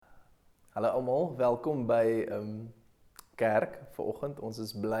Hallo almal, welkom by kerk vanoggend. Ons is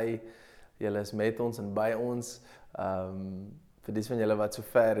bly julle is met ons en by ons. Vir die van julle wat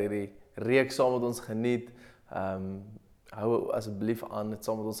sover hierdie reeks saam met ons geniet, hou asseblief aan dit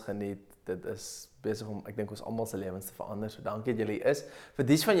saam met ons geniet. Dit is besig om, ek dink ons almal se lewens te verander. So dankie dat julle hier is. Vir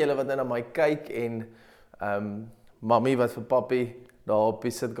die van julle wat nou na my kyk en mami wat vir papi daar op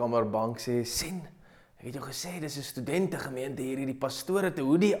die sitkamerbank sê, "Sien, ek het jou gesê dis 'n studentegemeente hier, die pastoor het 'n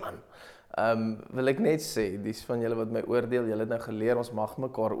hoodie aan." Wil ek net sê, dis van julle wat my oordeel, julle het nou geleer, ons mag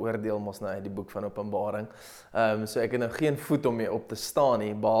mekaar oordeel, mos nou uit die boek van Openbaring. So ek het nou geen voet om mee op te staan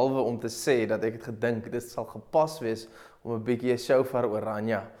nie, behalwe om te sê dat ek het gedink, dit sal gepas wees om 'n bietjie 'n shofar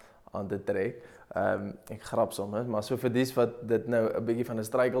oranje aan te trek. Ek grap soms, maar so vir dies wat dit nou 'n bietjie van 'n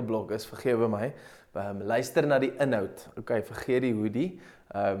struikelblok is, vergewe my. Luister na die inhoud. Okay, vergeet die hoodie.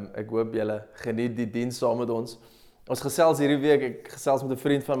 Ek hoop julle geniet die diens saam met ons. Ons gesels hierdie week, ek gesels met 'n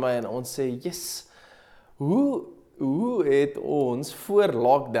vriend van my en ons sê, "Yes, hoe het ons voor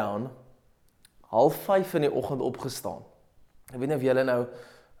lockdown 4:30 in die oggend opgestaan?" Ek weet nie of julle nou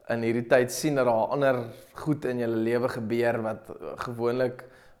in hierdie tyd sien dat daar ander goed in julle lewe gebeur wat gewoonlik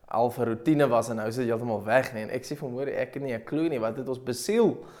al vir routine was en nou is dit heeltemal weg nie. En ek sê vanmôre, ek het nie 'n klou nie, wat het ons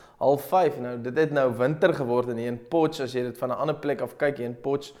besiel? 4:30, nou dit het nou winter geword en hier in Potch, as jy dit van 'n ander plek af kyk, hier in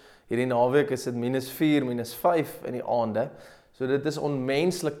Potch, hierdie naweek is dit -4, -5 in die aande. So dit is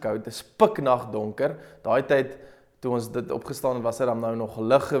onmenslik koud, dit is piknag donker. Daai tyd toe ons dit opgestaan het, was dit dan nou nog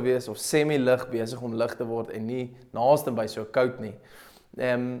lig geweest of semi-lig besig om lig te word en nie naaste by so koud nie.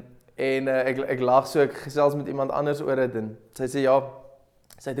 Ek lag so, ek gesels met iemand anders oor dit en sy sê ja,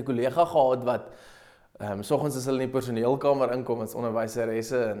 sy het 'n kollega gehad wat soggens as hulle in die personeelkamer inkom as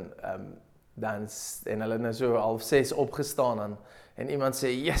onderwyseresse en hulle nou so 5:30 opgestaan en iemand sê,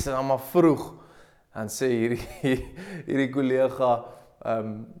 "Yes, dan maar vroeg." Dan sê hierdie kollega,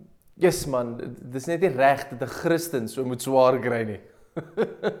 "Yes man, dis net nie reg dat 'n Christen so moet swaar kry nie."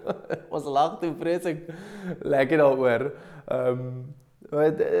 Ons lag toe vreeslik lekker daaroor.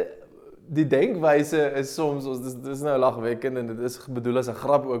 Die denkwyse is soms, dis nou lagwekkend en dit is bedoel as 'n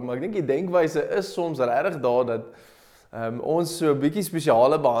grap ook, maar ek dink die denkwyse is soms regtig daar dat ons so 'n bietjie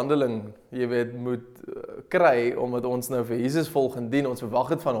spesiale behandeling, jy weet, moet kry, omdat ons nou vir Jesus volg en dien, ons verwag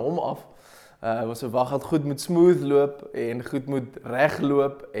dit van hom af. Ons verwag dat goed moet smooth loop en goed moet reg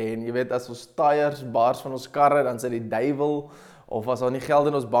loop en jy weet, as ons tyres bars van ons karre, dan is dit die duiwel, of as daar nie geld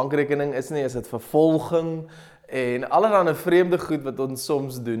in ons bankrekening is nie, is dit vervolging en allerlei vreemde goed wat ons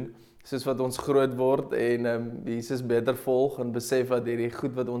soms doen, soos wat ons groot word en Jesus beter volg en besef dat hierdie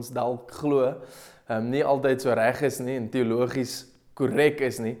goed wat ons dalk glo, nie altyd so reg is nie en teologies korrek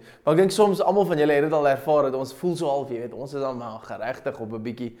is nie. Maar ek dink soms almal van julle het dit al ervaar dat ons voel so half, jy weet, ons is dan maar geregtig op 'n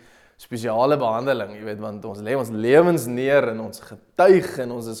bietjie spesiale behandeling, jy weet, want ons lê ons lewens neer en ons getuig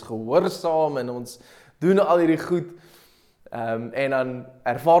en ons is gehoorsaam en ons doen al hierdie goed en dan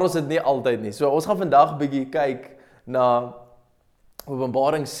ervaar ons dit nie altyd nie. So ons gaan vandag bietjie kyk na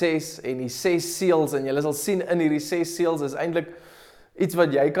Openbaring 6 en die 6 seels en julle sal sien in hierdie 6 seels is eintlik iets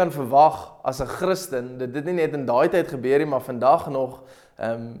wat jy kan verwag as 'n Christen. Dit nie net in daai tyd gebeur nie, maar vandag nog,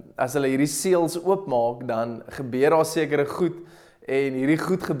 as hulle hierdie seels oopmaak, dan gebeur daar sekere goed en hierdie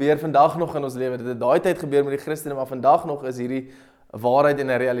goed gebeur vandag nog in ons lewe. Dit het daai tyd gebeur met die Christene, maar vandag nog is hierdie waarheid en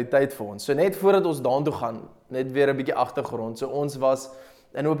 'n realiteit vir ons. So net voordat ons daartoe gaan, net weer 'n bietjie agtergrond. So ons was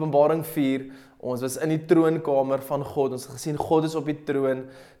in Openbaring 4, ons was in die troonkamer van God, ons het gesien God is op die troon,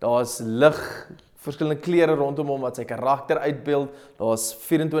 daar is lig, verskillende kleure rondom hom wat sy karakter uitbeeld, daar is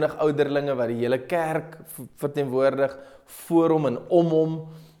 24 ouderlinge wat die hele kerk verteenwoordig, voor hom en om hom,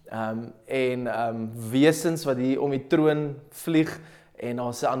 wesens wat hier om die troon vlieg, en daar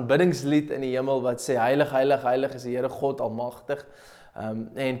is 'n aanbiddingslied in die hemel wat sê, heilig, heilig, heilig is die Here God almagtig,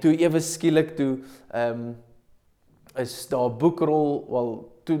 en toe ewe skielik toe, is daar 'n boekrol,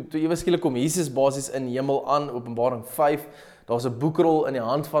 toe ewe skielik kom Jesus basies in die hemel aan, Openbaring 5, daar's 'n boekrol in die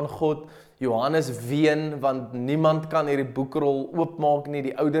hand van God, Johannes ween, want niemand kan hierdie boekrol oopmaak nie,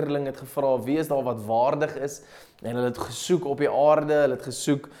 die ouderling het gevra, wie is daar wat waardig is, en hulle het gesoek op die aarde, hulle het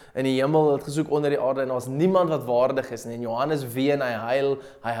gesoek in die hemel, hulle het gesoek onder die aarde, en daar's niemand wat waardig is nie, en Johannes ween, hy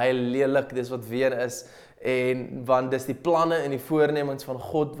huil lelik, dis wat ween is, en want dis die planne en die voornemings van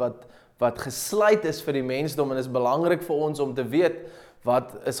God wat gesluit is vir die mensdom, en is belangrik vir ons om te weet,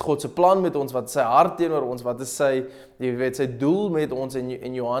 wat is God se plan met ons, wat is sy hart teenoor ons, wat is sy doel met ons,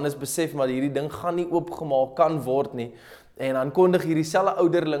 en Johannes besef, maar hierdie ding gaan nie oopgemaak kan word nie, en dan kondig hierdie selfe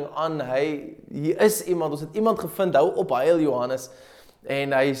ouderling aan, hier is iemand, ons het iemand gevind, hou op huil Johannes,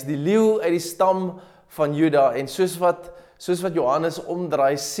 en hy is die leeu uit die stam van Juda, en soos wat Johannes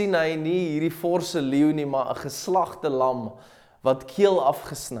omdraai, sien hy nie hierdie forse leeu nie, maar 'n geslagte lam, wat keel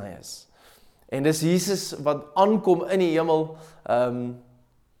afgesny is. En dis Jesus wat aankom in die hemel,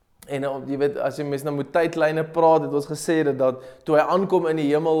 en jy weet, as jy mens nou met tydlyne praat, het ons gesê dat toe hy aankom in die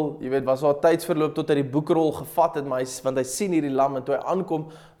hemel, jy weet, was daar tydsverloop tot hy die boekrol gevat het, want hy sien hierdie lam, en toe hy aankom,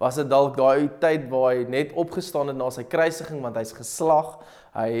 was dit dalk daai tyd waar hy net opgestaan het na sy kruisiging, want hy's geslag,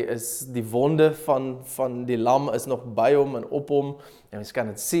 hy is, die wonde van die lam is nog by hom en op hom, en mens kan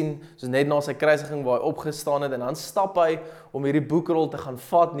dit sien, soos net na sy kruisiging waar hy opgestaan het, en dan stap hy om hierdie boekrol te gaan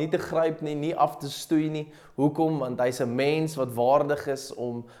vat, nie te gryp nie, nie af te stoei nie. Hoekom? Want hy's 'n mens wat waardig is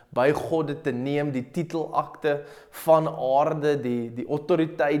om by God dit te neem, die titelakte van aarde, die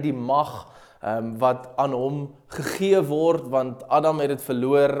autoriteit, die mag, wat aan hom gegee word, want Adam het dit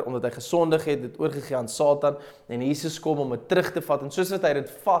verloor, omdat hy gesondig het, dit oorgegee aan Satan, en Jesus kom om dit terug te vat, en soos wat hy dit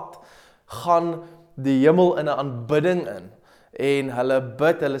vat, gaan die hemel in 'n aanbidding in, en hulle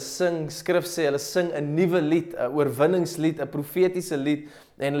bid, hulle sing, skrif sê, hulle sing 'n nuwe lied, 'n oorwinningslied, 'n profetiese lied,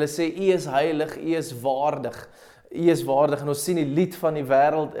 en hulle sê, U is heilig, U is waardig, U is waardig, en ons sien die lied van die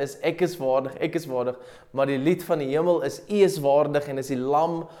wêreld is, ek is waardig, maar die lied van die hemel is, U is waardig, en is die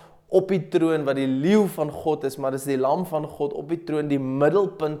lam op die troon, wat die leeu van God is, maar dis die lam van God op die troon, die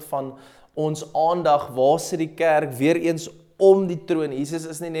middelpunt van ons aandag, waar sit die kerk, weer eens om die troon. Jesus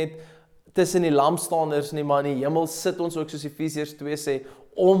is nie net tussen die lampstanders nie, maar in die hemel sit ons ook, soos Efesiërs 2 sê,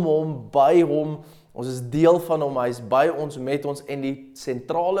 om hom, by hom, ons is deel van hom, hy is by ons, met ons, en die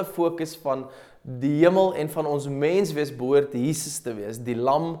sentrale fokus van die hemel en van ons menswees behoort Jesus te wees, die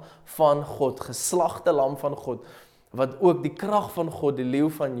lam van God, geslagte lam van God, wat ook die krag van God, die leeu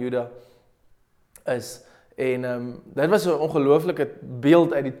van Juda is. En dit was 'n ongelooflike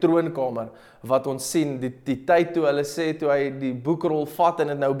beeld uit die troonkamer, wat ons sien, die tyd toe hulle sê, toe hy die boekrol vat en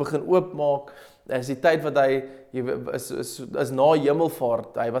dit nou begin oopmaak, is die tyd wat hy, is na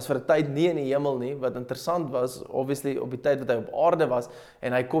hemelvaart, hy was vir 'n tyd nie in die hemel nie, wat interessant was, obviously op die tyd wat hy op aarde was,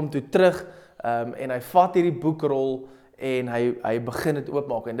 en hy kom toe terug, en hy vat hierdie boekrol, en hy begin dit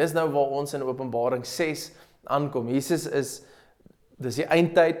oopmaak, en dis nou waar ons in Openbaring 6 aankom. Jesus is, dis die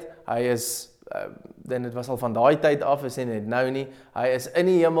eindtyd, hy is, en dit was al van daai tyd af, is nie net nou nie, hy is in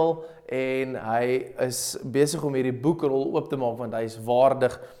die hemel, en hy is besig om hierdie boekrol oop te maak, want hy is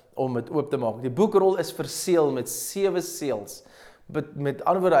waardig om dit oop te maak. Die boekrol is verseël met 7 seels, met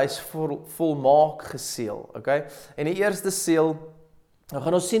ander woorde, hy is volmaak geseël, okay? En die eerste seël, nou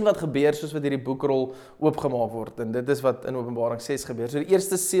gaan ons sien wat gebeur soos wat hierdie boekrol oopgemaak word, en dit is wat in Openbaring 6 gebeur. So die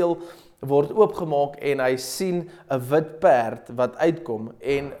eerste seël word oopgemaak, en hy sien 'n wit perd wat uitkom,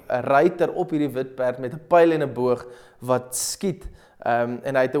 en 'n ruiter op hierdie wit perd met 'n pyl en 'n boog wat skiet,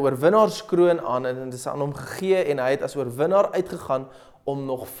 en hy het 'n oorwinnaarskroon aan, en dit is aan hom gegee, en hy het as oorwinnaar uitgegaan om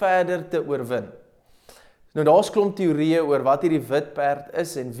nog verder te oorwin. Nou daar's klomp teorieë oor wat hierdie wit perd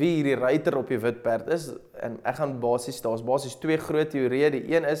is, en wie hierdie ruiter op die wit perd is, en ek gaan daar's basies 2 groot teorieë.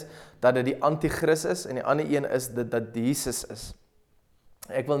 Die een is dat dit die anti-kris is, en die ander een is dat Jesus is.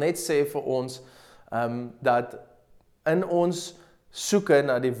 Ek wil net sê vir ons, dat in ons soeke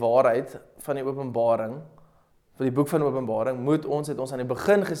na die waarheid van die Openbaring, van die boek van Openbaring, het ons aan die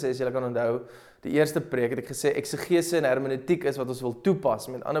begin gesê, as julle kan onthou, die eerste preek het ek gesê, eksegese en hermeneutiek is wat ons wil toepas.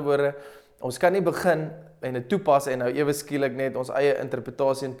 Met ander woorde, ons kan nie begin en dit toepas en nou ewe skielik net ons eie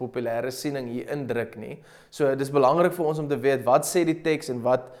interpretasie en populêre siening hier indruk nie. So dis belangrik vir ons om te weet, wat sê die teks en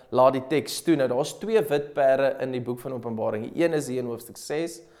wat laat die teks toe. Nou daar's 2 wit perde in die boek van Openbaring. Die een is hier in hoofstuk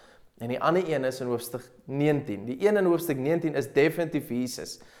 6 en die ander een is in hoofstuk 19. Die een in hoofstuk 19 is definitief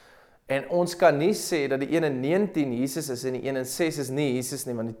Jesus. En ons kan nie sê dat die een in 19 Jesus is en die een in 6 is nie Jesus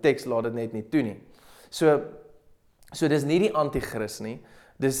nie, want die teks laat dit net nie toe nie. So dis nie die anti-kris nie.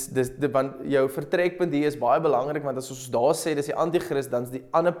 Want jou vertrekpunt hier is baie belangrik, want as ons daar sê, dis die anti-kris, dan is die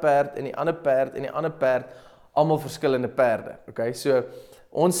ander perd en die ander perd en die ander perd, almal verskillende perde. Okay? So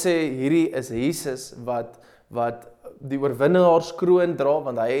ons sê hierdie is Jesus wat die oorwinnaarskroon dra,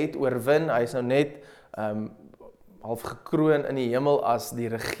 want hy het oorwin, hy is nou net half gekroon in die hemel as die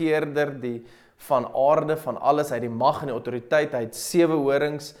regeerder, die van aarde, van alles, hy het die mag en die autoriteit, hy het 7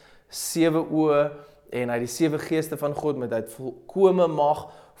 horings, 7 oë, en hy het die 7 geeste van God, met hy het volkome mag,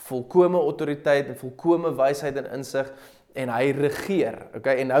 volkome autoriteit, en volkome wysheid en insig, en hy regeer,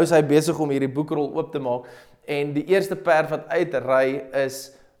 okay? En nou is hy besig om hierdie boekrol oop te maak, en die eerste perd wat uitry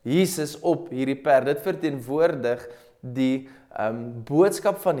is Jesus op hierdie perd. Dit verteenwoordig die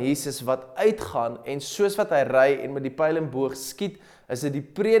boodskap van Jesus wat uitgaan, en soos wat hy ry en met die pyl en boog skiet, is dit die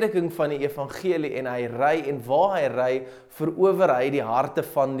prediking van die evangelie, en hy ry, en waar hy ry, verower hy die harte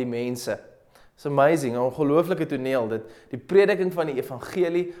van die mense. It's amazing, 'n ongelooflike toneel dit. Die prediking van die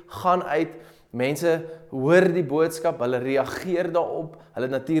evangelie gaan uit, Mense hoor die boodskap, hulle reageer daarop. Hulle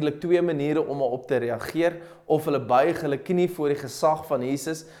het natuurlik twee maniere om op te reageer, of hulle buig hulle knie voor die gesag van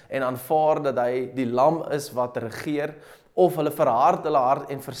Jesus en aanvaar dat hy die lam is wat regeer, of hulle verhard hulle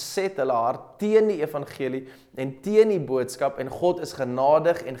hart en verset hulle hart teen die evangelie en teen die boodskap, en God is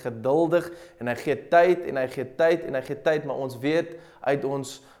genadig en geduldig en hy gee tyd en hy gee tyd en hy gee tyd, maar ons weet uit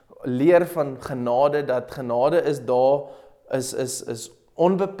ons leer van genade dat genade is daar, is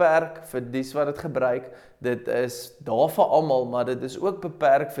onbeperk vir dies wat dit gebruik, dit is daar vir almal, maar dit is ook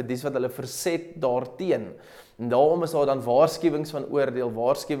beperk vir dies wat hulle verset daarteen. En daarom is daar dan waarskuwings van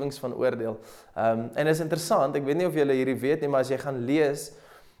oordeel. En is interessant, ek weet nie of julle hierdie weet nie, maar as jy gaan lees,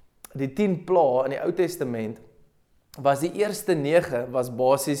 die 10 pla in die Ou Testament, was die eerste 9 was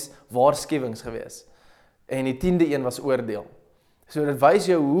basies waarskuwings gewees. En die 10de een was oordeel. So dit wys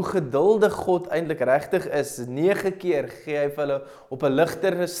jou hoe geduldig God eintlik regtig is. 9 keer gee hy vir hulle op 'n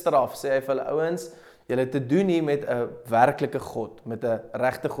ligtere straf, sê hy vir hulle ouens, julle te doen hier met 'n werklike God, met 'n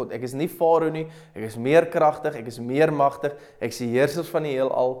regte God. Ek is nie Farao nie, ek is meer kragtig, ek is meer magtig, ek is die heerser van die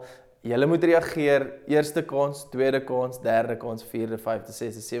heelal. Julle moet reageer, eerste kans, tweede kans, derde kans, vierde, vyfde,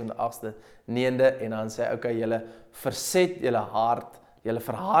 sesde, sewende, agste, negende, en dan sê hy, okay, julle verset julle hart, julle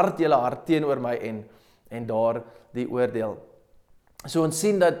verhard julle hart teenoor my en daar die oordeel. So ons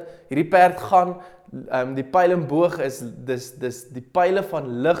sien dat hierdie perd gaan, die pyl en boog is dis die pyle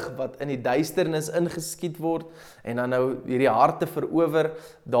van lig wat in die duisternis ingeskiet word, en dan nou hierdie harte verower,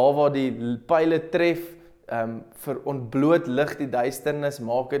 daar waar die pyle tref, verontbloot lig die duisternis,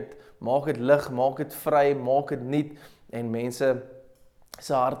 maak dit lig, maak dit vry, maak dit nuut, en mense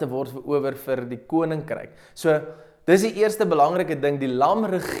se harte word verower vir die koninkryk. So, dis die eerste belangrike ding, die lam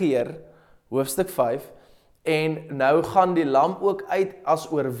regeer, hoofstuk 5, en nou gaan die lam ook uit as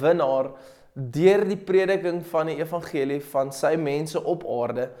oorwinnaar deur die prediking van die evangelie van sy mense op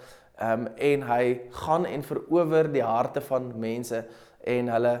aarde, en hy gaan en verower die harte van mense, en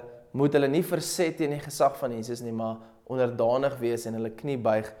hulle moet hulle nie verset teen die gesag van Jesus nie, maar onderdanig wees en hulle knie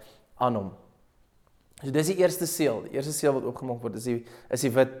buig aan hom. So dis die eerste seël wat opgemaak word, is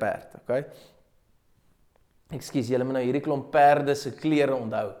die wit perd, okay? Ekskuus, julle moet nou hierdie klomp perde se klere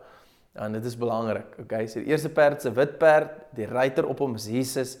onthou. En dit is belangrik, okay? So die eerste perd se wit perd, die ruiter op hom is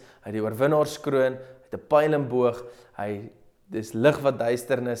Jesus, hy die oorwinnaarskroon, hy het 'n pyl en boog, dis lig wat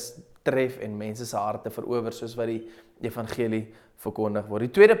duisternis tref en mense se harte verower, soos wat die evangelie verkondig word.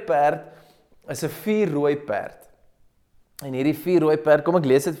 Die tweede perd is 'n 4 rooi perd. En hierdie 4 rooi perd, kom ek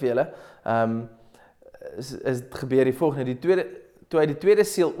lees dit vir julle, is gebeur die volgende, toe hy die tweede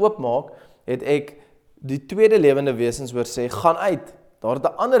seël oopmaak, het ek die tweede lewende wesens hoor sê, gaan uit. Daar het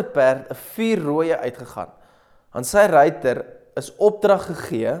 'n ander perd, 'n 4 rooie uitgegaan. Aan sy ruiter is opdrag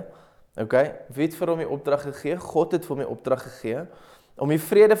gegee, okay, wie het vir hom die opdrag gegee? God het vir hom die opdrag gegee, om die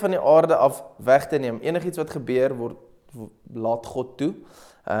vrede van die aarde af weg te neem. Enigiets wat gebeur, laat God toe.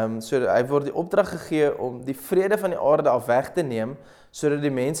 So hy word die opdrag gegee om die vrede van die aarde af weg te neem, sodat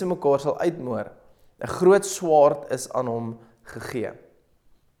die mense mekaar sal uitmoor. 'n groot swaard is aan hom gegee.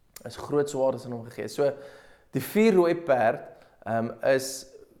 So, die 4 rooi perd, is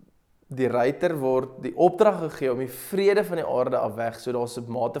die ruiter word die opdrag gegee om die vrede van die aarde af weg, so daar's 'n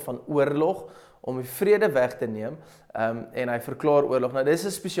mate van oorlog, om die vrede weg te neem, en hy verklaar oorlog. Nou, dit is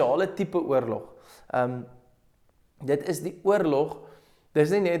 'n spesiale tipe oorlog. Dit is die oorlog, dit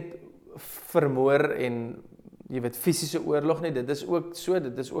is nie net vermoor en, jy weet, fisiese oorlog nie, dit is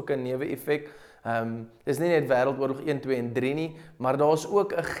ook 'n neeweffek. Dit is nie net wêreldoorlog 1, 2 en 3 nie, maar daar is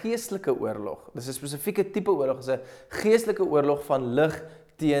ook 'n geestelike oorlog. Dit is 'n spesifieke tipe oorlog, dit is 'n geestelike oorlog van lig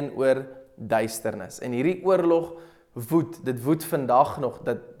teenoor duisternis. En hierdie oorlog dit woed vandag nog,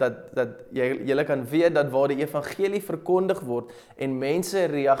 dat jy kan weet dat waar die evangelie verkondig word en mense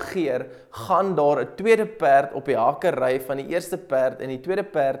reageer, gaan daar 'n tweede perd op die hakke ry van die eerste perd, en die tweede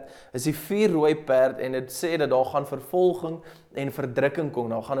perd is die 4 rooi perd, en dit sê dat daar gaan vervolging en verdrukking kom,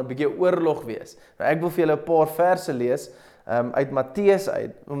 daar gaan 'n bietjie oorlog wees. Nou ek wil vir julle 'n paar verse lees, uit Matteus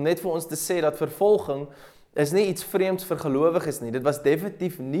uit, om net vir ons te sê dat vervolging is nie iets vreemds vir gelowiges nie. Dit was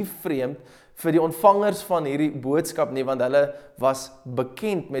definitief nie vreemd vir die ontvangers van hierdie boodskap nie, want hulle was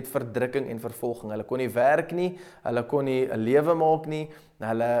bekend met verdrukking en vervolging. Hulle kon nie werk nie, hulle kon nie 'n lewe maak nie,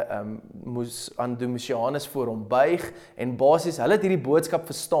 hulle moes aan Domitianus voor hom buig, en basies, hulle het hierdie boodskap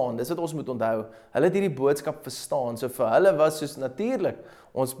verstaan, dis wat ons moet onthou, hulle het hierdie boodskap verstaan, so vir hulle was soos natuurlik,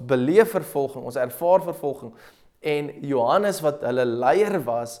 ons beleef vervolging, ons ervaar vervolging, en Johannes wat hulle leier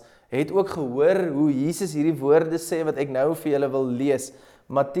was, het ook gehoor hoe Jesus hierdie woorde sê wat ek nou vir julle wil lees.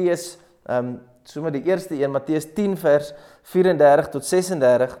 Matteus, sommer die eerste een, Matteus 10 vers 34 tot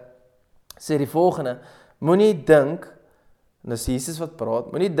 36, sê die volgende: Moenie dink En dis Jesus wat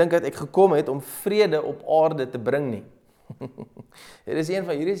praat. Moenie dink dat ek gekom het om vrede op aarde te bring nie.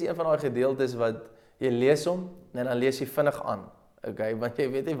 Hierdie is een van daai gedeeltes wat jy lees hom en dan lees jy vinnig aan. Okay, want jy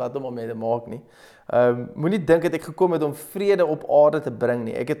weet nie wat om mee te maak nie. Moenie dink dat ek gekom het om vrede op aarde te bring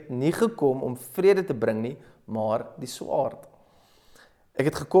nie. Ek het nie gekom om vrede te bring nie, maar die swaard. Ek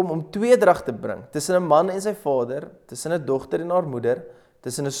het gekom om tweedrag te bring, tussen 'n man en sy vader, tussen 'n dogter en haar moeder,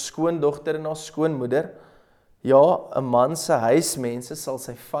 tussen 'n skoondogter en haar skoonmoeder. Ja, 'n man se huismense sal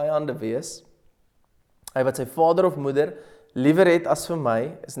sy vyande wees. Hy wat sy vader of moeder liewer het as vir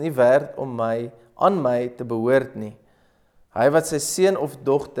my, is nie werd om aan my te behoort nie. Hy wat sy seun of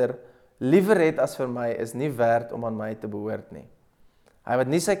dogter liewer het as vir my, is nie werd om aan my te behoort nie. Hy wat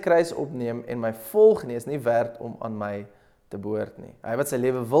nie sy kruis opneem en my volg nie, is nie werd om aan my te behoort nie. Hy wat sy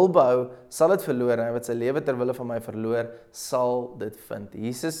lewe wil behou, sal dit verloor, en hy wat sy lewe ter wille van my verloor, sal dit vind.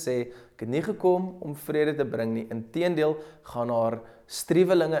 Jesus sê, ek het nie gekom om vrede te bring nie, inteendeel gaan daar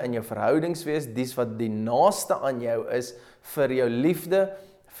striwelinge in jou verhoudings wees, dies wat die naaste aan jou is, vir jou liefde,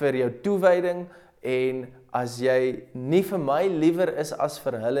 vir jou toewyding, en as jy nie vir my liewer is as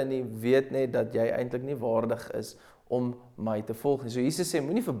vir hulle nie, weet net dat jy eintlik nie waardig is om my te volg. So Jesus sê,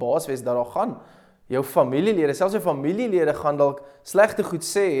 moenie verbaas wees dat daar gaan jou familielede, selfs jou familielede gaan dalk slegte goed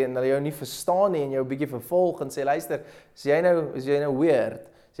sê en hulle jou nie verstaan nie en jou 'n bietjie vervolg en sê, luister, is jy nou weird?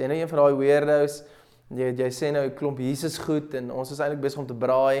 Is jy nou een van daai weirdos? Jy sê nou 'n klomp Jesus goed en ons is eintlik besig om te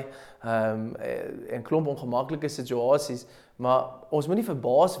braai, en klomp ongemaklike situasies, maar ons moet nie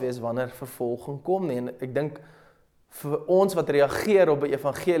verbaas wees wanneer vervolging kom nie. En ek dink vir ons wat reageer op die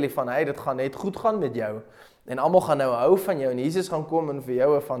evangelie van hey, dit gaan net goed gaan met jou en almal gaan nou hou van jou en Jesus gaan kom en vir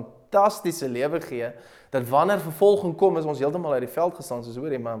jou 'n fantastiese lewe gee, dat wanneer vervolging kom is ons heeltemal uit die veld gestaan, soos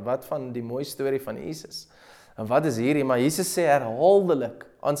hoor jy, maar wat van die mooi storie van Jesus? En wat is hierdie? Maar Jesus sê herhaaldelik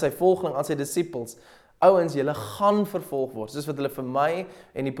aan sy volgeling, aan sy disippels, ouens, julle gaan vervolg word. Soos wat hulle vir my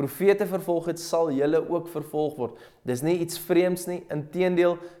en die profete vervolg het, sal julle ook vervolg word. Dis nie iets vreemds nie.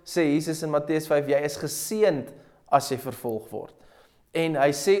 Inteendeel sê Jesus in Matteus 5, jy is geseënd as jy vervolg word. En hy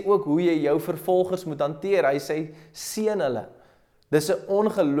sê ook hoe jy jou vervolgers moet hanteer. Hy sê, seën hulle. Dis 'n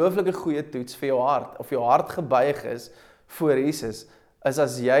ongelooflike goeie toets vir jou hart, of jou hart gebuig is voor Jesus, is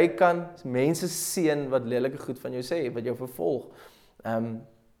as jy kan mense seën wat lelike goed van jou sê, wat jou vervolg.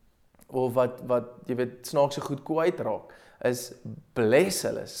 Of wat jy weet, snaakse goed kwyt raak, is bless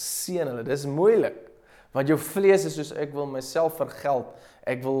hulle, seën hulle. Dis moeilik, want jou vlees is soos, ek wil myself vergeld,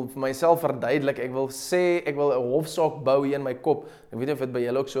 ek wil myself verduidelik, ek wil sê, ek wil 'n hofsaak bou hier in my kop. Ek weet nie of dit by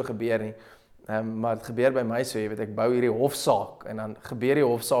julle ook so gebeur nie, maar dit gebeur by my so, jy weet, ek bou hierdie hofsaak, en dan gebeur die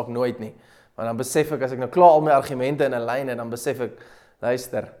hofsaak nooit nie. Want dan besef ek, as ek nou klaar al my argumente in 'n lyn het, dan besef ek,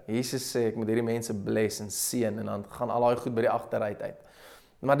 luister, Jesus sê, ek moet hierdie mense bless en seën, en dan gaan al daai goed by die agteruit uit.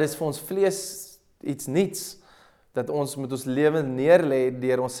 Maar dis vir ons vlees iets niets, dat ons moet ons lewe neerlê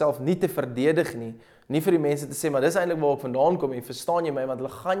deur onsself nie te verdedig nie, nie vir die mense te sê, maar dis eintlik waar ek vandaan kom, en verstaan jy my, want hulle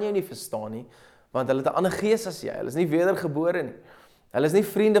gaan jou nie verstaan nie, want hulle het 'n ander gees as jy, hulle is nie wedergebore nie, hulle is nie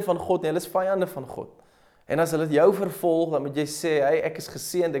vriende van God nie, hulle is vyande van God. En as hulle jou vervolg, dan moet jy sê, hey, ek is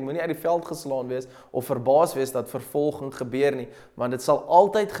geseënd, ek moet nie uit die veld geslaan wees, of verbaas wees dat vervolging gebeur nie, want dit sal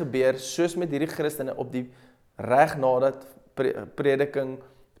altyd gebeur, soos met hierdie Christene, op die reg nadat prediking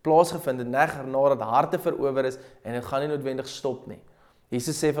plaasgevind het, nadat harte verower is, en dit gaan nie noodwendig stop nie.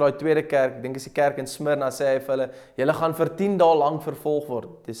 Jesus sê vir die tweede kerk, ek dink is die kerk in Smyrna, sê hy vir hulle, julle gaan vir 10 dae lank vervolg word.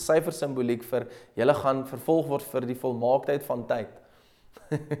 Dit is syfer simboliek vir, julle gaan vervolg word vir die volmaaktheid van tyd.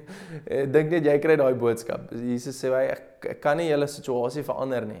 Ek dink net jy kry daai boodskap. Jesus sê, ek kan nie julle situasie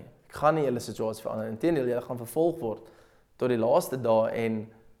verander nie. Ek gaan nie julle situasie verander. Inteendeel, julle gaan vervolg word tot die laaste dae en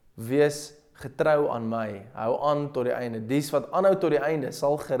wees getrou aan my. Hou aan tot die einde. Dies wat aanhou tot die einde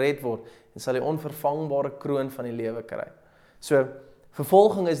sal gered word en sal die onvervangbare kroon van die lewe kry. So,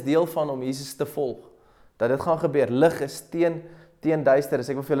 vervolging is deel van om Jesus te volg. Dat dit gaan gebeur. Lig is teen duisternis.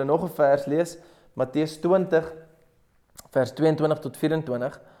 Ek wil vir julle nog 'n vers lees. Matteus 20 vers 22 tot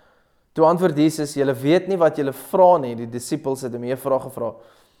 24. Toe antwoord Jesus, julle weet nie wat julle vra nie. Die disippels het hom 'n vraag gevra.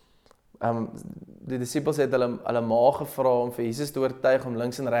 Die disippels het hulle ma gevra om vir Jesus te oortuig om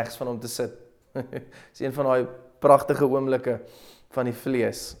links en regs van hom te sit. Dis een van daai pragtige oomblikke van die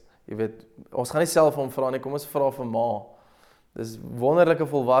vlees. Jy weet, ons gaan nie self hom vra nie, kom ons vra vir ma. Dis wonderlike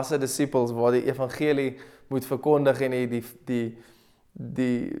volwasse disippels waar die evangelie moet verkondig en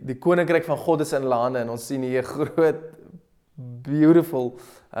die koninkryk van God is in hulle hande en ons sien hier 'n groot beautiful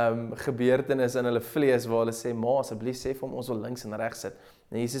gebeurtenis in hulle vlees waar hulle sê, ma, asseblief sê vir hom ons wil links en regs sit.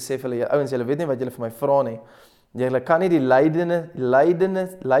 En Jesus sê vir hulle, ouens, julle weet nie wat julle vir my vra nie. Julle kan nie die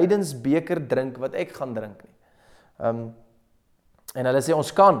lydensbeker drink wat ek gaan drink nie. En hulle sê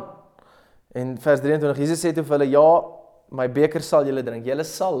ons kan. En vers 23, Jesus sê toe vir hulle, ja, my beker sal julle drink, julle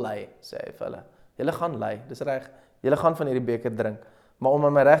sal ly, sê hy vir hulle. Julle gaan ly, dis reg, julle gaan van hierdie beker drink, maar om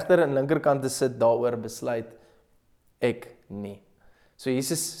aan my regter en linkerkant te sit, daaroor besluit ek nie. So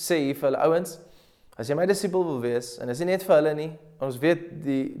Jesus sê hier vir hulle, ouens, as jy my disipel wil wees, en is nie net vir hulle nie, ons weet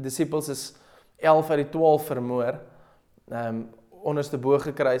die disipels is 11 uit die 12 vermoor, onderste bo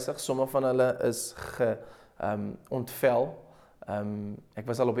gekruisig, sommige van hulle is ontvel. Ek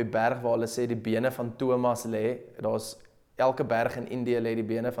was al op die berg waar hulle sê die bene van Thomas lê, daar's elke berg in Indië lê die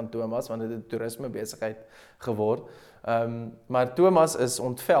bene van Thomas, want dit het 'n toerisme besigheid geword. Maar Thomas is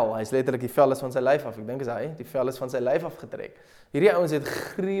ontvel, hy is letterlik die vel is van sy lyf af, ek dink is hy, die vel is van sy lyf afgetrek. Hierdie ouens het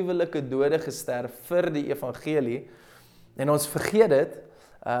gruwelike dode gesterf vir die evangelie, en ons vergeet dit,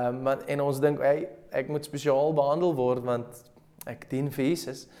 en ons dink, ek moet spesiaal behandel word, want ek dien vir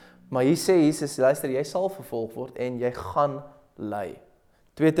Jesus, maar hier sê Jesus, luister, jy sal vervolg word, en jy gaan ly.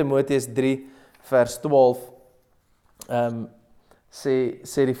 2 Timoteus 3 vers 12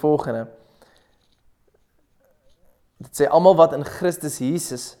 sê die volgende, dit sê, almal wat in Christus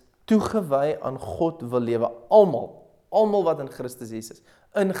Jesus toegewy aan God wil lewe, almal wat in Christus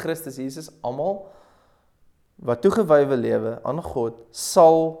Jesus, almal wat toegewy wil lewe aan God,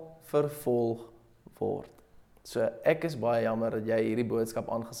 sal vervolg word. So ek is baie jammer dat jy hierdie boodskap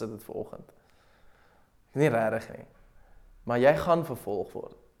aangesit het vanoggend. Nie regtig nie. Maar jy gaan vervolg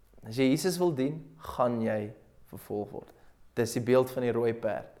word. As jy Jesus wil dien, gaan jy vervolg word. Dis die beeld van die rooi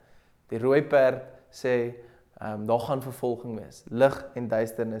perd. Die rooi perd sê, daar gaan vervolging wees. Lig en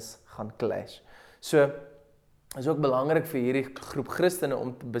duisternis gaan clash. So, is ook belangrik vir hierdie groep Christene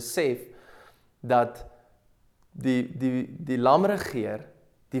om te besef, dat die lamregeer,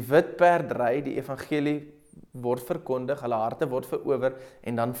 die wit perd ry, die evangelie word verkondig, hulle harte word verower,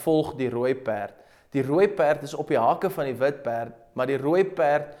 en dan volg die rooi perd. Die rooi perd is op die hake van die wit perd, maar die rooi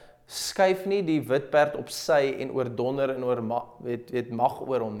perd skuif nie die wit perd op sy en oordonder en mag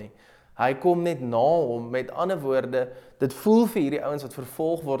oor hom nie. Hy kom net na hom, met ander woorde, dit voel vir hierdie ouens wat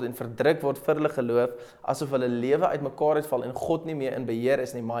vervolg word en verdruk word vir hulle geloof, asof hulle lewe uit mekaar uitval en God nie meer in beheer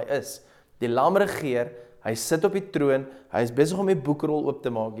is nie, maar hy is. Die lam regeer, hy sit op die troon, hy is besig om die boekrol oop te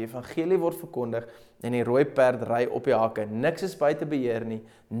maak, die evangelie word verkondig, en die rooi perd ry op die hake. Niks is buite beheer nie,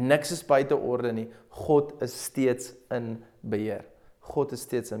 niks is buite orde nie, God is steeds in beheer. God is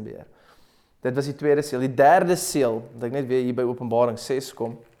steeds in beheer. Dit was die tweede seël. Die derde seël, dat ek net weer hier by Openbaring 6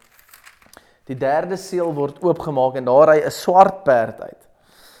 kom, die derde seël word oopgemaak, en daar ry 'n swart perd uit.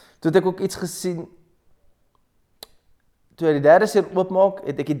 Toe het ek ook iets gesien, toe hy die derde seël oopmaak,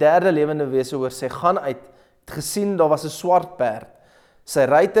 het ek die derde lewende wese hoor sê, gaan uit, het gesien, daar was 'n swart perd, sy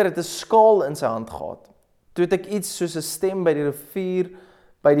ruiter het 'n skaal in sy hand gehad. Toe het ek iets soos 'n stem by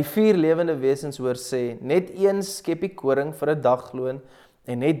die vier lewende wesens hoor sê, net een skeppie koring vir 'n dagloon,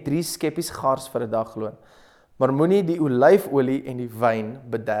 en net 3 skeppies gars vir 'n dagloon, maar moenie die olyfolie en die wyn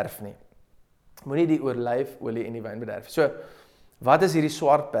bederf nie. Moenie die olyfolie en die wyn bederf. So, wat is hierdie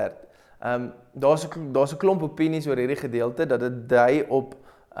swart perd? Daar's 'n klomp opinies oor hierdie gedeelte, dat dit dui op,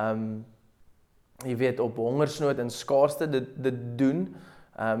 jy weet, op hongersnood en skaarste, dit doen,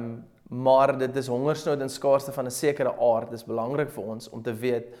 maar dit is hongersnood en skaarste van 'n sekere aard. Dit is belangrik vir ons om te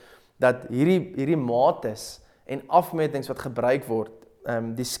weet, dat hierdie mates en afmetings wat gebruik word,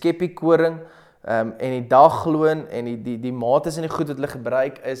 die skeppie koring, en die dagloon, en die mates en die goed wat hulle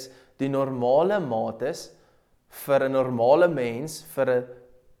gebruik, is die normale mates vir 'n normale mens, vir 'n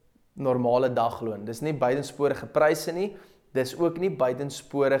normale dagloon. Dis nie buitensporige pryse nie, dis ook nie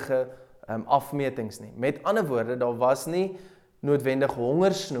buitensporige afmetings nie. Met ander woorde, daar was nie noodwendig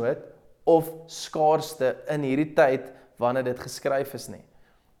hongersnood of skaarste in hierdie tyd wanneer dit geskryf is nie.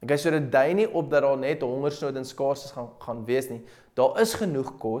 Okay, so dit dui nie op dat daar net hongersnood en skaarste gaan wees nie. Daar is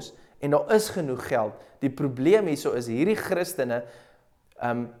genoeg kos en daar is genoeg geld. Die probleem hierso is hierdie Christene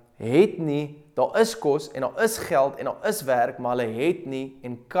het nie, daar is kos en daar is geld en daar is werk, maar hulle het nie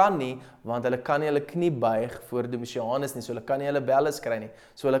en kan nie, want hulle kan nie hulle knie buig voor Domitianus nie, so hulle kan nie hulle belles kry nie,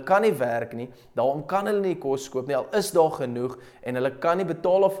 so hulle kan nie werk nie, daarom kan hulle nie kos koop nie, al is daar genoeg, en hulle kan nie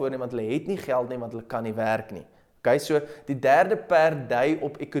betaal daarvoor nie, want hulle het nie geld nie, want hulle kan nie werk nie. Okay, so die derde perd dui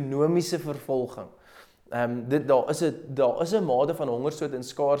op ekonomiese vervolging. Daar is 'n mate van hongersnood en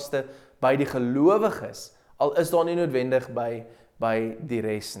skaarste by die gelowiges, al is daar nie noodwendig by die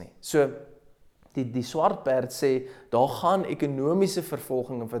res nie. So, die swart perd sê, daar gaan ekonomiese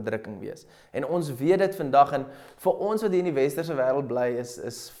vervolging en verdrukking wees. En ons weet dit vandag, en vir ons wat hier in die westerse wêreld bly,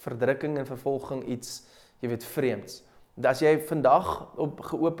 is verdrukking en vervolging iets, jy weet, vreemds. As jy vandag op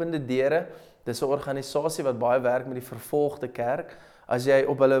Geopende Deure, dis 'n organisasie wat baie werk met die vervolgde kerk, as jy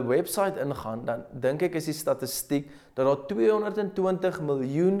op hulle website ingaan, dan dink ek is die statistiek dat daar 220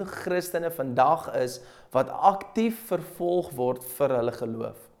 miljoen Christene vandag is wat aktief vervolg word vir hulle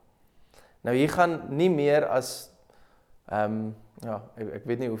geloof. Nou hier gaan nie meer as ja, ek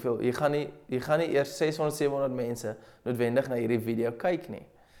weet nie hoeveel, hier gaan nie eers 600, 700 mense noodwendig na hierdie video kyk nie.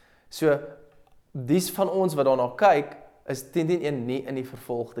 So, dies van ons wat daarna kyk, is 10-1 nie in die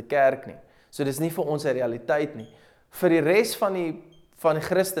vervolgde kerk nie. So dis nie vir ons 'n realiteit nie. Vir die res van die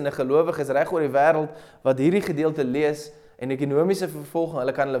Christene gelowiges reg oor die wêreld wat hierdie gedeelte lees en ekonomiese vervolging,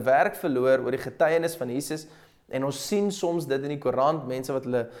 hulle kan hulle werk verloor oor die getuienis van Jesus. En ons sien soms dit in die koerant, mense wat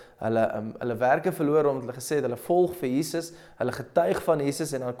hulle werke verloor omdat hulle gesê het, hulle volg vir Jesus, hulle getuig van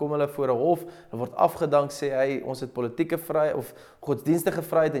Jesus en dan kom hulle voor 'n hof, hulle word afgedank, sê hy, ons het politieke vryheid of godsdienstige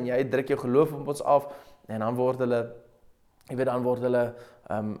vryheid en jy druk jou geloof op ons af en dan word hulle,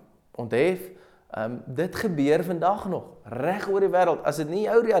 onthef. Dit gebeur vandag nog, reg oor die wêreld. As dit nie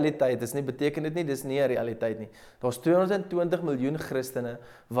jou realiteit is nie, beteken dit nie, dis nie 'n realiteit nie. Daar's 220 miljoen Christene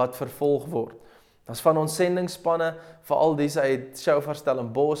wat vervolg word. Daar's van ons sendingsspanne, veral dis uit Shofar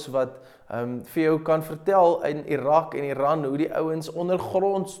Stellenbosch wat vir jou kan vertel in Irak en Iran hoe die ouens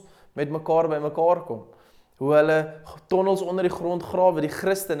ondergronds met mekaar by mekaar kom. Hoe hulle tonnels onder die grond grawe, die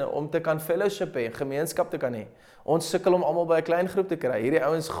Christene, om te kan fellowship hê, gemeenskap te kan hê. Ons sukkel om almal by 'n klein groep te kry. Hierdie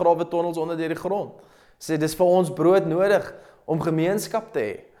ouens grawe tonnels onder die grond. Sê dis vir ons brood nodig om gemeenskap te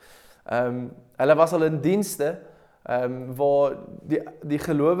hê. Hulle was al in dienste waar die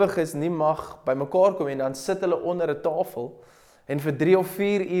gelowiges nie mag by mekaar kom en dan sit hulle onder 'n tafel en vir 3 of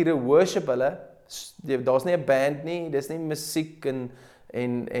 4 ure worship hulle. Daar's nie 'n band nie, dis nie musiek en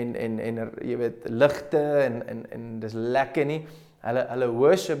jy weet ligte en dis lekker nie. Hulle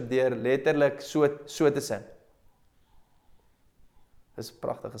worship deur letterlik so te sing. Dis 'n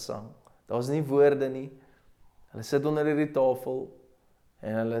pragtige sang. Daar's nie woorde nie. Hulle sit onder hierdie tafel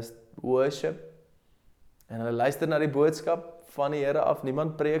en hulle worship en hulle luister na die boodskap van die Here af.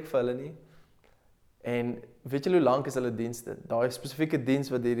 Niemand preek vir hulle nie. En weet julle hoe lank is hulle dienste? Daai spesifieke diens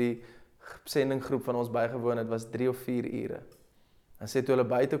wat hierdie sendinggroep van ons bygewoon het, was 3 of 4 ure. En sê toe hulle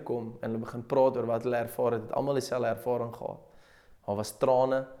buite kom en hulle begin praat oor wat hulle ervaar het almal dieselfde ervaring gehad. Daar was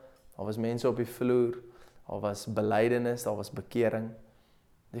trane, daar was mense op die vloer, daar was belydenis, daar was bekering.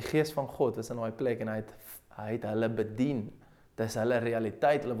 Die Gees van God is in daai plek en hy het hulle bedien. Dis hulle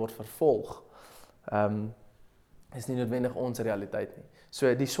realiteit, hulle word vervolg. Is nie noodwendig ons realiteit nie.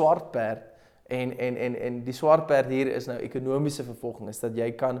 So die swart perd en die swart perd hier is nou ekonomiese vervolging, is dat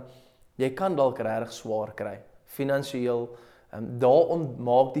jy kan dalk regtig swaar kry, finansiëel. Daarom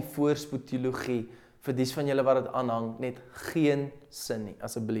maak die voorspoedteologie vir dies van julle wat dit aanhang net geen sin nie.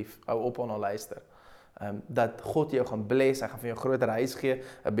 Asseblief, hou op aan luister. Dat God jou gaan bless, hy gaan vir jou 'n groter huis gee,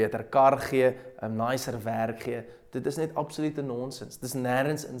 'n beter kar gee, 'n nicer werk gee. Dit is net absolute nonsens. Dis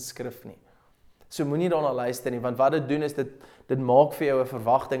nêrens in skrif nie. So moenie daarna luister nie, want wat dit doen is dit maak vir jou 'n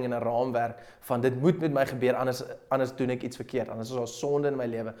verwagting en 'n raamwerk van dit moet met my gebeur, anders doen ek iets verkeerd, anders is daar sonde in my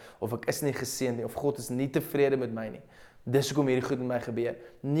lewe, of ek is nie geseënd nie, of God is nie tevrede met my nie. Dis hoekom hierdie goed met my gebeur.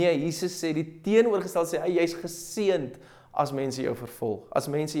 Nee, Jesus sê die teenoorgestel, sê hy jy's geseënd as mense jou vervolg, as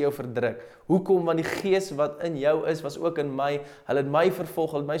mense jou verdruk. Hoekom? Want die Gees wat in jou is, was ook in my. Hulle het my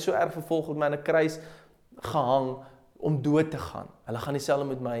vervolg, hulle het my so erg vervolg, het my aan 'n kruis gehang om dood te gaan. Hulle gaan dieselfde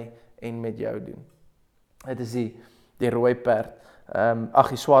met my en met jou doen. Dit is die rooi perd,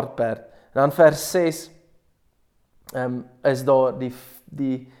 die swart perd. En dan vers 6 is daar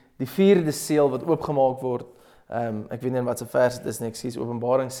die 4de seël wat oopgemaak word. Ek weet nie wat se vers dit is nie, ekskuus,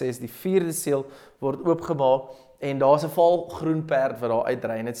 Openbaring 6, die 4de seël word oopgemaak en daar's 'n valgroen perd wat daar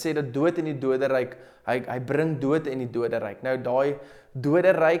uitry en dit sê dat dood in die doderyk, hy bring dood in die doderyk. Nou daai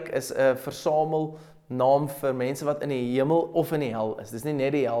doderyk is 'n versamelnaam vir mense wat in die hemel of in die hel is. Dis nie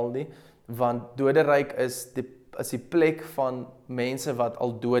net die hel nie, want doderyk is die plek van mense wat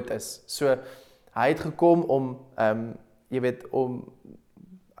al dood is. So hy het gekom om om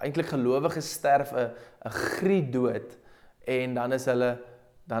eintlik gelowiges sterf 'n griedood en dan is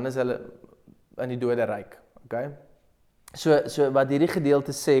hulle in die doderyk. Okay? So wat hierdie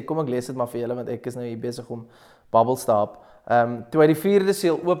gedeelte sê, kom ek lees dit maar vir julle want ek is nou hier besig om babbelstap. Toe hy die 4de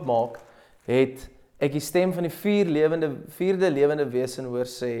seël oopmaak, het ek die stem van die vierde lewende wesen hoor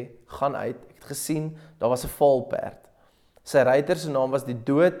sê, gaan uit. Ek het gesien, daar was 'n valperd. Sy ruiter se naam was die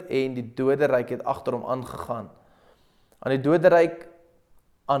dood en die doderyk het agter hom aangegaan. Aan die doderyk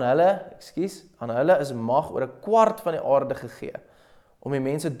aan hulle is mag oor 1/4 van die aarde gegee, om die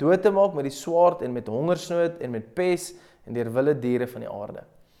mense dood te maak met die swaard en met hongersnood en met pes en deur wilde diere van die aarde.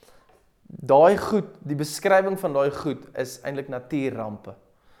 Daai goed, die beskrywing van daai goed is eintlik natuurrampe.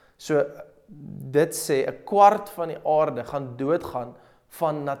 So dit sê 'n kwart van die aarde gaan doodgaan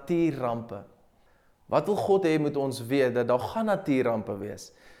van natuurrampe. Wat wil God hê moet ons weet, dat daar gaan natuurrampe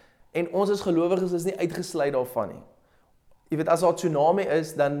wees. En ons as gelowiges is nie uitgesluit daarvan nie. Jy weet, as daar 'n tsunami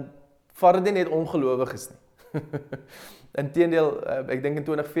is, dan vat dit nie net ongelowiges nie. Inteendeel, ek dink in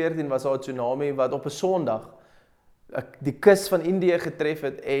 2014 was daar 'n tsunami wat op 'n Sondag die kus van Indië getref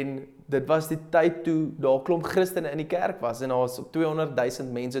het en dit was die tyd toe daar 'n klomp Christene in die kerk was en daar was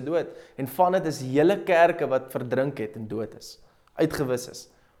 200,000 mense dood. En van dit is hele kerke wat verdrink het en dood is, uitgewis is.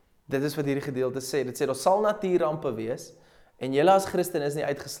 Dit is wat hierdie gedeelte sê. Dit sê daar sal natuurrampe wees en julle as Christen is nie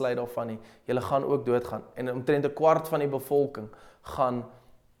uitgesluit daarvan nie. Julle gaan ook doodgaan en omtrent 'n kwart van die bevolking gaan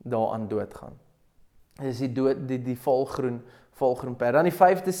daaraan doodgaan. Dit is die volgroen perd. Dan die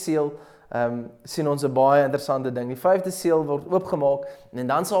 5de seël, sien ons 'n baie interessante ding. Die 5de seël word oopgemaak en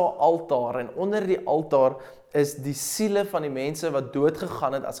dan sal 'n altaar en onder die altaar is die siele van die mense wat dood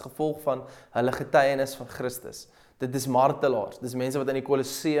gegaan het as gevolg van hulle getuienis van Christus. Dit is martelaars, dis mense wat in die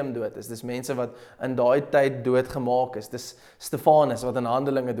Kolosseum dood is, dis mense wat in daai tyd doodgemaak is, dis Stefanus wat in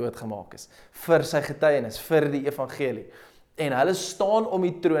Handelinge doodgemaak is, vir sy getuienis, vir die evangelie. En hulle staan om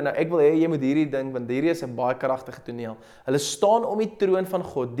die troon, nou ek wil hê jy moet hierdie ding, want hierdie is 'n baie kragtige toneel, hulle staan om die troon van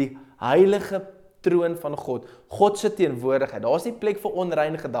God, die heilige troon van God, God se teenwoordigheid, daar is nie plek vir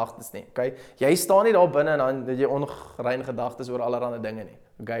onreine gedagtes nie, okay? Jy staan nie daar binne en dan het jy onreine gedagtes oor allerlei dinge nie,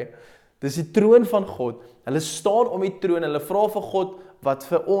 okay? Dis die troon van God, hulle staan om die troon, hulle vra vir God, wat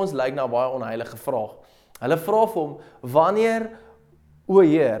vir ons lyk na 'n baie onheilige vraag. Hulle vra vir hom, wanneer, o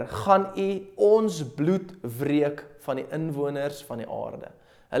Heer, gaan u ons bloed wreek van die inwoners van die aarde?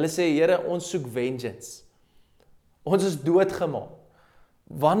 Hulle sê, Here, ons soek vengeance. Ons is doodgemaak.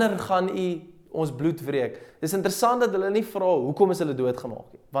 Wanneer gaan u ons bloed wreek? Dit is interessant dat hulle nie vra, hoekom is hulle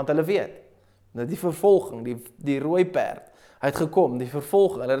doodgemaak nie? Want hulle weet, dat die vervolging, die rooi perd, hy het gekom, die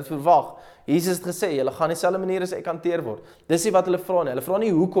vervolging, hulle het verwag. Jesus het gesê, julle gaan dieselfde manier as ek hanteer word. Dis nie wat hulle vra nie. Hulle vra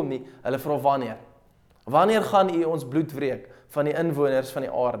nie hoekom nie, hulle vra wanneer. Wanneer gaan u ons bloed wreek van die inwoners van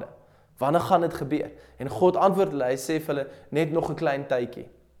die aarde? Wanneer gaan dit gebeur? En God antwoord hulle, hy sê vir hulle, net nog 'n klein tydjie.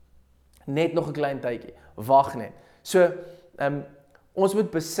 Net nog 'n klein tydjie. Wag net. So, ons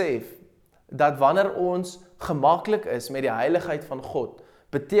moet besef, dat wanneer ons gemaklik is met die heiligheid van God,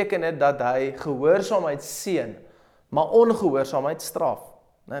 beteken dit dat hy gehoorsaamheid seën, maar ongehoorsaamheid straf.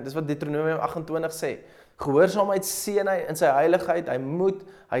 Dis wat Deuteronomium 28 sê. Gehoorsaamheid seën hy in sy heiligheid,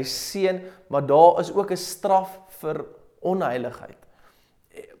 hy seën, maar daar is ook 'n straf vir onheiligheid.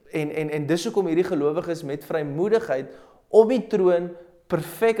 En dis hoekom hierdie gelowiges met vrymoedigheid op die troon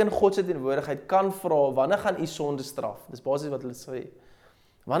perfek in God se teenwoordigheid kan vra, wanneer gaan u sonde straf? Dis basies wat hulle sê.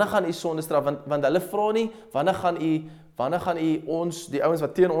 Wanneer gaan u sonde straf? Want hulle vra nie, wanneer gaan u ons, die ouens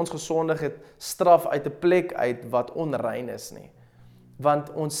wat teen ons gesondig het, straf uit 'n plek uit wat onrein is nie.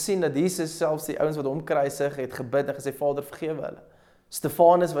 Want ons sien dat Jesus, selfs die ouens wat hom kruisig het, gebid en gesê, Vader, vergewe hulle.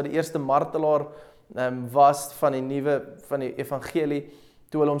 Stefanus, wat die eerste martelaar was van die evangelie,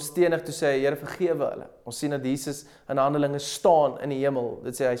 toe hulle hom stenig, toe sê hy, Here, vergewe hulle. Ons sien dat Jesus in Handelinge staan in die hemel.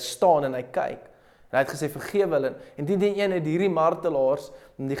 Dit sê hy staan en hy kyk. En hy het gesê, vergewe hulle. En die een het hierdie martelaars,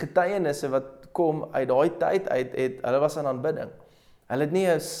 die getuienisse wat kom uit daai tyd uit, hulle was in aanbidding. Hulle het nie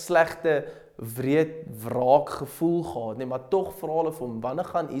 'n slegte, wreed, wraak gevoel gehad nie, maar tog vra hulle vir hom, wanneer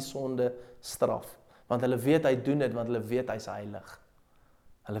gaan u sonde straf? Want hulle weet hy doen dit, want hulle weet hy's heilig.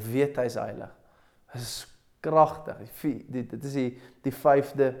 Hulle weet hy's heilig. Dit is kragtig. Dit is die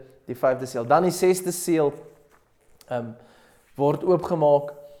vyfde seël. Dan die 6de seël word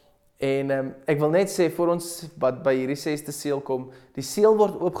oopgemaak. En ek wil net sê, voor ons wat by hierdie 6de seël kom, die seël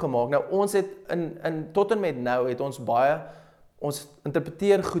word oopgemaak. Nou ons het tot en met nou het ons ons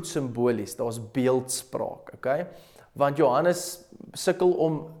interpreteer goed simbolies, daar's beeldspraak, okay? Want Johannes sukkel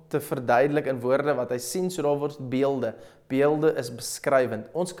om te verduidelik in woorde wat hy sien, so daar word beelde. Beelde is beskrywend.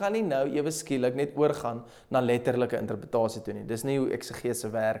 Ons kan nie nou ewe skielik net oorgaan na letterlike interpretasie toe nie. Dis nie hoe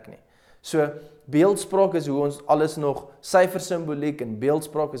eksegese werk nie. So, beeldspraak is hoe ons alles nog, syfersimboliek en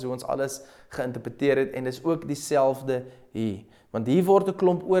beeldspraak is hoe ons alles geïnterpreteer het, en dis ook dieselfde hier. Want hier word 'n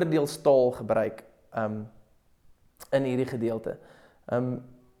klomp oordeelstaal gebruik in hierdie gedeelte.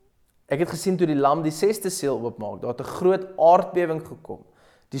 Ek het gesien toe die lam die 6de seël oopmaak, daar het 'n groot aardbewing gekom.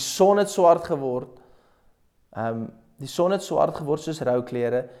 Die son het swart geword. Die son het swart geword soos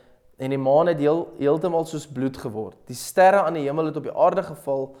rouklere en die maan het heeltemal soos bloed geword. Die sterre aan die hemel het op die aarde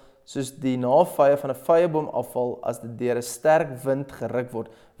geval soos die navye van 'n vyeboom afval as dit deur 'n sterk wind geruk word.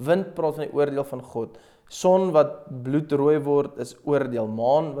 Wind praat van die oordeel van God. Son wat bloedrooi word is oordeel.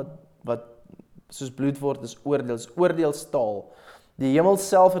 Maan wat soos bloed word is oordeel. Is oordeelstaal. Die hemel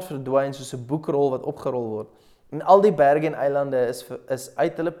self het verdwyn soos 'n boekrol wat opgerol word En al die berge en eilande is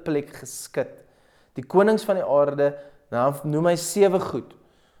uit hulle plek geskit. Die konings van die aarde, nou noem hy 7 goed,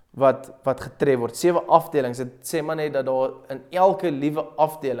 wat getref word, 7 afdelings. Dit sê maar net dat daar in elke liewe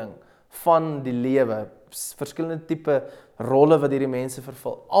afdeling van die lewe, verskillende tipe rolle wat hierdie mense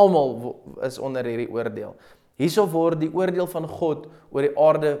vervul, almal is onder hierdie oordeel. Hierso word die oordeel van God oor die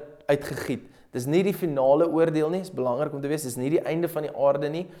aarde uitgegiet. Dis nie die finale oordeel nie, is belangrik om te weet, dis nie die einde van die aarde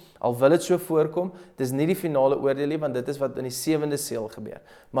nie, al wil dit so voorkom, dis nie die finale oordeel nie, want dit is wat in die 7de seël gebeur.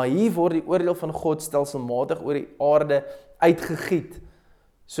 Maar hier word die oordeel van God stelselmatig oor die aarde uitgegiet.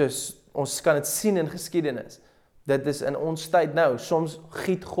 Soos ons kan dit sien in geskiedenis. Dit is in ons tyd nou, soms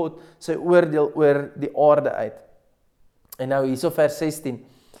giet God sy oordeel oor die aarde uit. En nou hierso vers 16,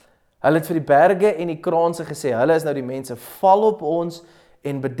 hulle het vir die berge en die kraanse gesê, hulle is nou die mense, val op ons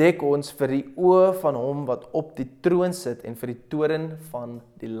en bedek ons vir die oë van hom wat op die troon sit en vir die toren van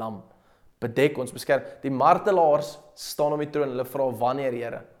die lam. Bedek ons, beskerm. Die martelaars staan op die troon, hulle vra, wanneer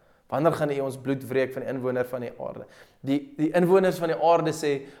Here? Wanneer gaan U ons bloed wreek van die inwoner van die aarde? Die inwoners van die aarde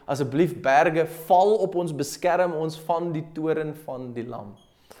sê, asseblief berge, val op ons, beskerm ons van die toren van die lam.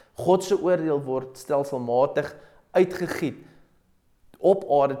 God se oordeel word stelselmatig uitgegiet op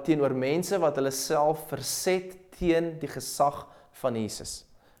aarde teenoor mense wat hulle self verset teen die gesag van Jesus.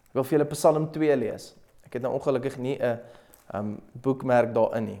 Ek wil vir julle Psalm 2 lees. Ek het nou ongelukkig nie 'n boekmerk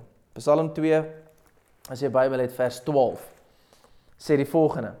daarin nie. Psalm 2, as jy Bybel het, vers 12, sê die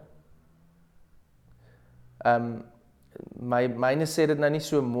volgende. Myne sê dit nou nie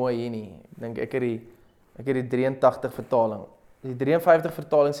so mooi hier nie. Ek dink ek het die 83 vertaling. Die 53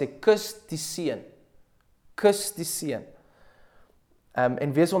 vertaling sê, kus die seun. Kus die seun.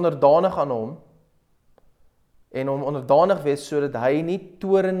 En wees onderdanig aan hom, en hom onderdanig wees, sodat hy nie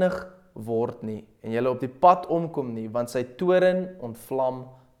toornig word nie, en julle op die pad omkom nie, want sy toren ontvlam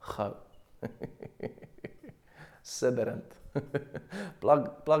gou. Sidderend.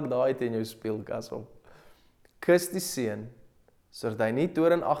 plak daai teen jou speelkas op. Kus die seun, sodat hy nie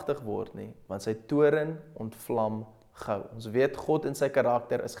torenagtig word nie, want sy toren ontvlam gou. Ons weet God in sy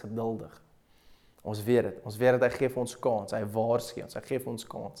karakter is geduldig. Ons weet dit, hy gee vir ons kans, hy waarsku ons, hy gee vir ons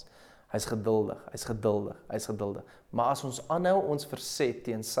kans. Hy's geduldig. Maar as ons aanhou ons verset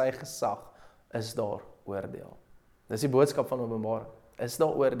teen sy gesag, is daar oordeel. Dis die boodskap van Openbaring. Is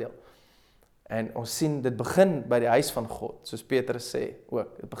daar oordeel? En ons sien, dit begin by die huis van God, soos Petrus sê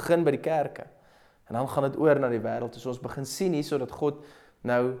ook. Dit begin by die kerke. En dan gaan dit oor na die wêreld. Dus ons begin sien hier, sodat God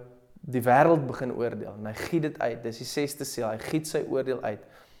nou die wêreld begin oordeel. En hy giet dit uit, dis die 6de seël. Hy giet sy oordeel uit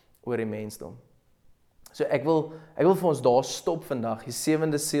oor die mensdom. So ek wil vir ons daar stop vandag. Die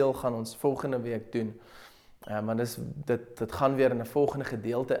 7de seël gaan ons volgende week doen. Maar dit gaan weer in 'n volgende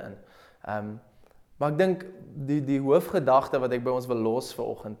gedeelte in. Maar ek dink die hoofgedagte wat ek by ons wil los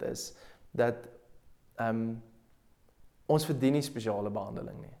vanoggend is dat ons verdien nie spesiale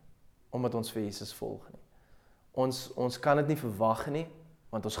behandeling nie, omdat ons vir Jesus volg nie. Ons kan dit nie verwag nie,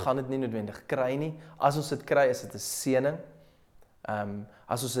 want ons gaan dit nie noodwendig kry nie. As ons dit kry, is dit 'n seëning.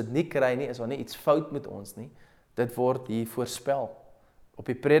 As ons dit nie kry nie, is daar nie iets fout met ons nie. Dit word hier voorspel. Op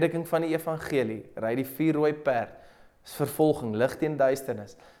die prediking van die evangelie, ry die 4 rooi perd, is vervolging, lig teen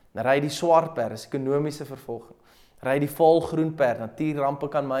duisternis. Ry die swart perd, is ekonomiese vervolging. Ry die valgroen perd, natuurrampe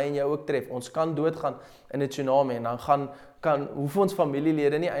kan my en jou ook tref. Ons kan doodgaan in 'n tsunami, en dan hoef ons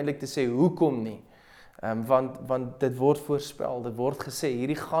familielede nie eintlik te sê hoekom nie. Want dit word voorspel, dit word gesê,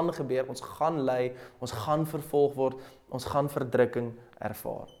 hierdie gaan gebeur, ons gaan ly, ons gaan vervolg word, ons gaan verdrukking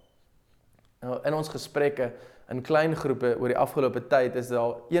ervaar. Nou, in ons gesprekke, in klein groepe oor die afgelope tyd, is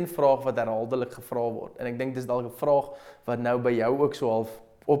daar een vraag wat herhaaldelik gevra word, en ek dink dis dalk 'n vraag wat nou by jou ook so half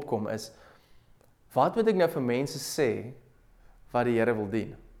opkom is, wat moet ek nou vir mense sê, wat die Here wil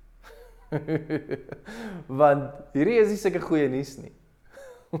dien? Want hierdie is nie sulke goeie nuus nie.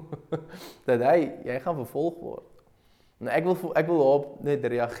 Dat jy gaan vervolg word. En ek wil daarop net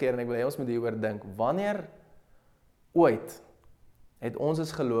reageer, en ek wil hê ons moet hieroor dink. Wanneer ooit het ons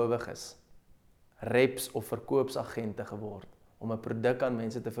as gelowiges reps of verkoopsagente geword om 'n produk aan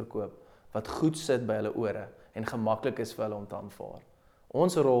mense te verkoop wat goed sit by hulle ore en gemaklik is vir hulle om te aanvaar?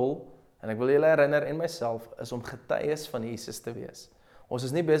 Ons rol, en ek wil julle herinner en myself, is om getuies van Jesus te wees. Ons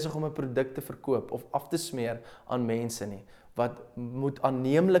is nie besig om 'n produk te verkoop of af te smeer aan mense nie, wat moet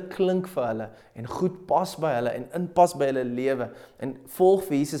aanneemlik klink vir hulle en goed pas by hulle en inpas by hulle lewe en volg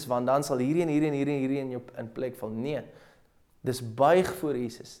vir Jesus, want dan sal hierdie in jou in plek val. Nee, dis buig voor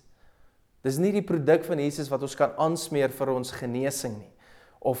Jesus. Dis nie die produk van Jesus wat ons kan aansmeer vir ons genesing nie,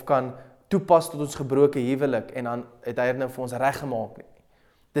 of kan toepas tot ons gebroke huwelik en dan het hy dit nou vir ons reggemaak nie.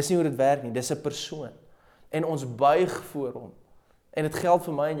 Dis nie hoe dit werk nie, dis 'n persoon. En ons buig voor hom. En dit geld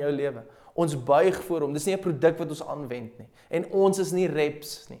vir my en jou lewe. Ons buig voor hom. Dis nie 'n produk wat ons aanwend nie. En ons is nie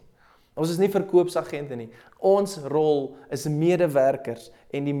reps nie. Ons is nie verkoopsagente nie. Ons rol is medewerkers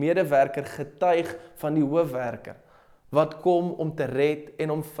en die medewerker getuig van die hoofwerker wat kom om te red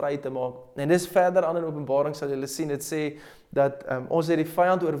en om vry te maak. En dis verder aan in Openbaring sal julle sien, dit sê dat ons het die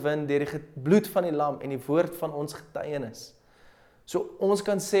vyand oorwin deur die bloed van die lam en die woord van ons getuienis. So ons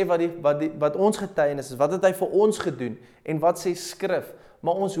kan sê wat ons getuienis is, wat het hy vir ons gedoen en wat sê skrif,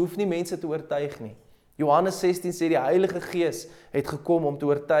 maar ons hoef nie mense te oortuig nie. Johannes 16 sê die Heilige Gees het gekom om te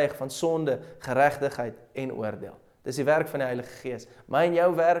oortuig van sonde, geregtigheid en oordeel. Dis die werk van die Heilige Gees. My en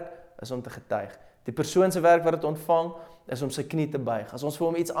jou werk is om te getuig. Die persoon se werk wat dit ontvang is om sy knie te buig. As ons vir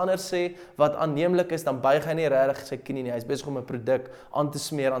hom iets anders sê wat aanneemlik is, dan buig hy nie regtig sy knie nie. Hy is besig om 'n produk aan te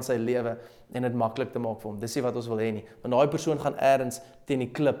smeer aan sy lewe en dit maklik te maak vir hom. Dis nie wat ons wil hê nie. Want daai persoon gaan eers teen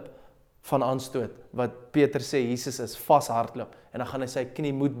die klip van aanstoot wat Peter sê Jesus is vashardloop en dan gaan hy sy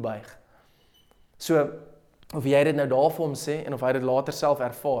knie moet buig. So of jy dit nou daar vir hom sê en of hy dit later self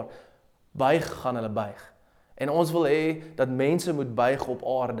ervaar, buig gaan hulle buig. En ons wil hê dat mense moet buig op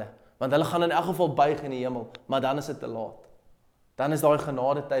aarde. Want hulle gaan in elk geval buig in die hemel, maar dan is dit te laat. Dan is daai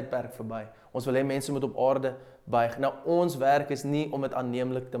genade tydperk verby. Ons wil hê mense moet op aarde buig. Nou ons werk is nie om dit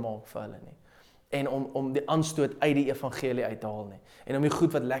aanneemlik te maak vir hulle nie. En om die aanstoot uit die evangelie uit te haal nie. En om die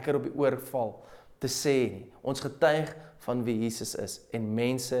goed wat lekker op die oor val te sê nie. Ons getuig van wie Jesus is en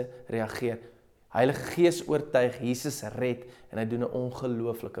mense reageer. Heilige Gees oortuig, Jesus red en hy doen 'n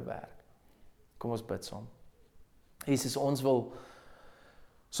ongelooflike werk. Kom ons bid saam. Jesus, ons wil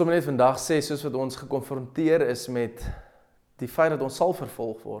sommer net vandag sê, soos wat ons gekonfronteer is met die feit dat ons sal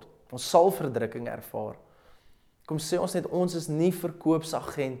vervolg word, ons sal verdrukking ervaar. Kom sê ons net, ons is nie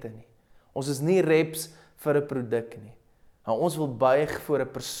verkoopsagente nie. Ons is nie reps vir 'n produk nie. Maar ons wil buig voor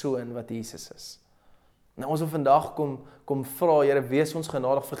 'n persoon wat Jesus is. Nou ons wil vandag kom vra, Here, wees ons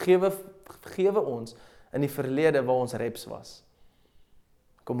genadig, vergewe ons in die verlede waar ons reps was.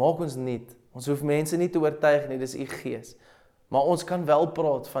 Kom maak ons nuut. Ons hoef mense nie te oortuig nie, dis u Gees. Maar ons kan wel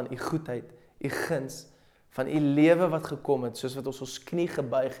praat van u goedheid, u guns, van u lewe wat gekom het, soos wat ons knie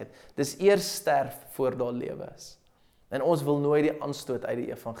gebuig het. Dis eers sterf voor daar lewe is. En ons wil nooit die aanstoot uit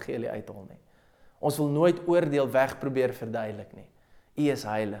die evangelie uithaal nie. Ons wil nooit oordeel weg probeer verduidelik nie. U is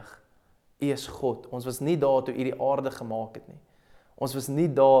heilig. U is God. Ons was nie daar toe u die aarde gemaak het nie. Ons was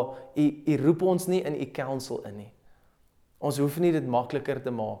nie daar, u roep ons nie in u counsel in nie. Ons hoef nie dit makliker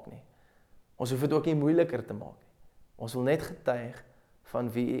te maak nie. Ons hoef dit ook nie moeiliker te maak nie. Ons wil net getuig van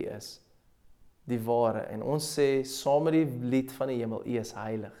wie u is, die ware. En ons sê, saam met die lied van die hemel, u is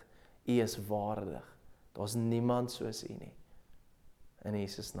heilig, u is waardig. Daar's niemand soos u nie. In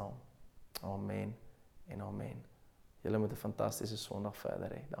Jesus naam. Amen en amen. Julle moet 'n fantastiese Sondag verder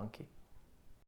hê. Dankie.